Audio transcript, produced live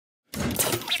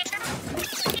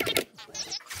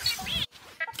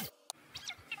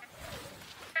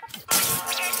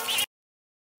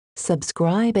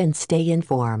Subscribe and stay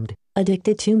informed.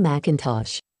 Addicted to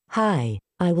Macintosh. Hi,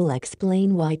 I will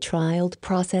explain why child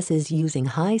process is using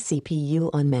high CPU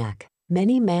on Mac.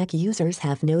 Many Mac users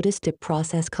have noticed a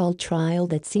process called child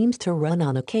that seems to run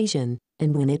on occasion,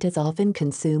 and when it often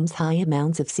consumes high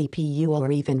amounts of CPU or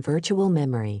even virtual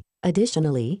memory.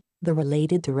 Additionally, the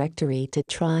related directory to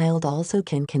child also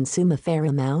can consume a fair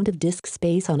amount of disk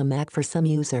space on a Mac for some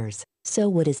users. So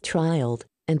what is child,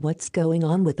 and what's going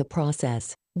on with the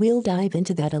process? We'll dive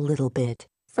into that a little bit.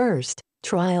 First,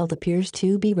 child appears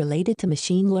to be related to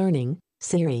machine learning,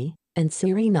 Siri, and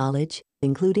Siri knowledge,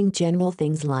 including general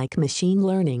things like machine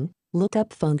learning,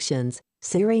 lookup functions,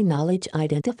 Siri knowledge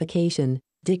identification,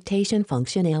 dictation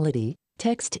functionality,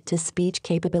 text-to-speech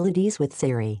capabilities with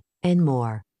Siri, and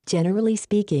more. Generally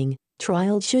speaking,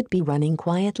 child should be running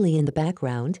quietly in the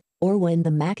background, or when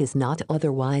the Mac is not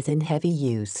otherwise in heavy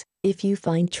use. If you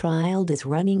find child is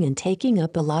running and taking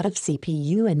up a lot of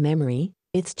CPU and memory,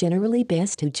 it's generally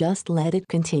best to just let it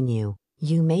continue.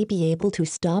 You may be able to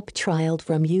stop child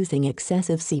from using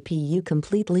excessive CPU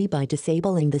completely by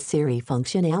disabling the Siri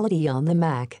functionality on the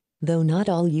Mac, though not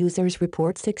all users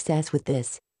report success with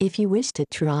this. If you wish to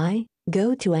try,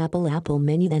 go to Apple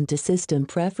menu, then to System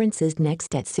Preferences.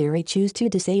 Next at Siri, choose to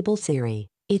disable Siri.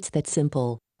 It's that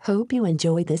simple. Hope you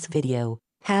enjoy this video.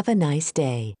 Have a nice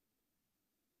day.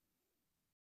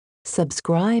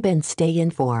 Subscribe and stay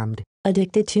informed.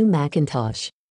 Addicted to Macintosh.